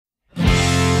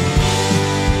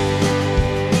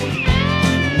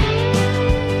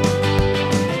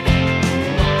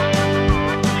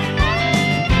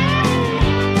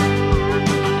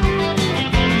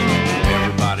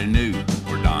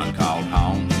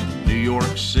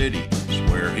York City is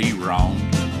where he roamed,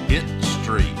 hit the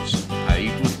streets,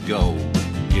 paved with gold,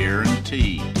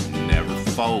 guaranteed to never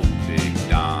fold, Big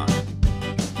Don.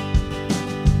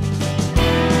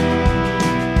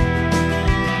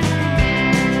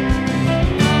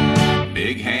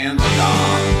 Big Hands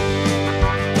Don.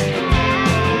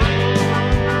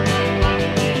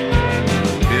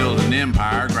 Build an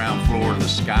empire, ground floor to the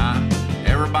sky.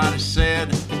 Everybody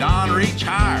said, Don, reach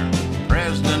higher.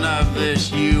 President of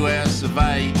this U.S. of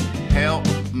A. Help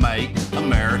make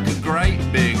America great,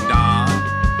 Big Don.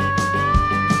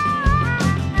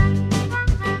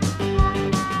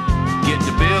 Get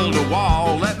to build a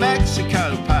wall, let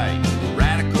Mexico pay.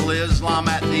 Radical Islam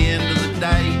at the end of the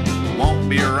day won't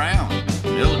be around.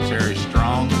 Military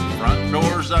strong, front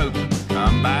doors open,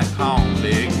 come back home,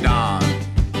 Big Don.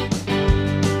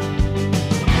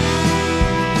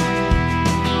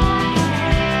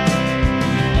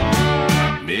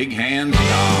 Big Hands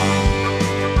Don.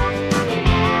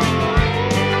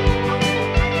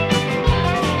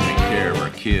 Take care of our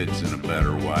kids in a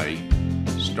better way.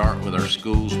 Start with our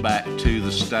schools back to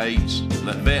the states.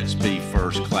 Let vets be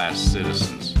first-class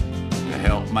citizens to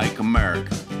help make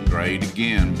America great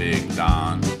again, Big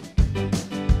Don.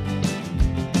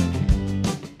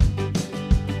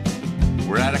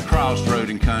 We're at a crossroad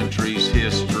in country's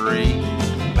history.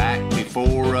 Back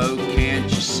before, oh, can't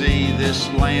you see, this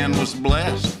land was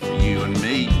blessed for you and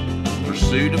me.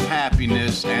 Pursuit of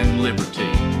happiness and liberty,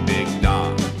 Big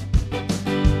Don.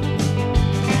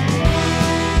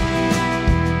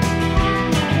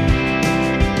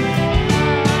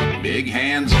 Big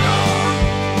Hands Don.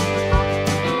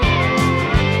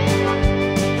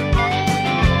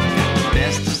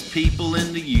 Bestest people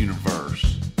in the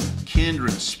universe,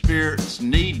 kindred spirits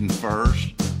needing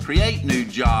first. Create new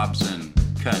jobs and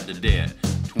cut the debt.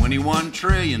 21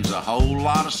 trillion's a whole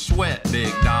lot of sweat,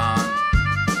 Big Don.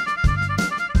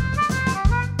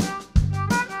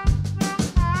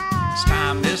 It's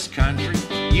time this country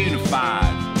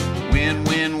unified. Win,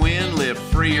 win, win, live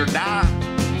free or die.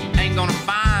 Ain't gonna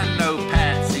find no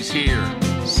patsies here.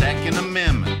 Second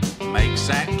Amendment makes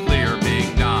that clear,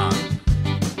 Big Don.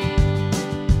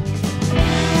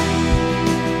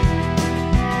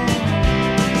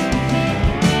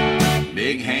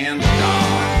 Big Hands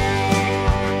Don.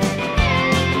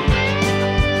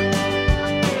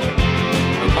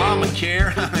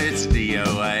 Obamacare, it's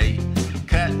DOA.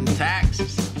 Cutting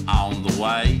taxes on the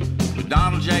way. With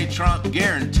Donald J. Trump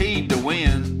guaranteed to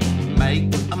win.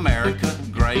 Make America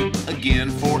great again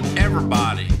for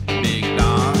everybody.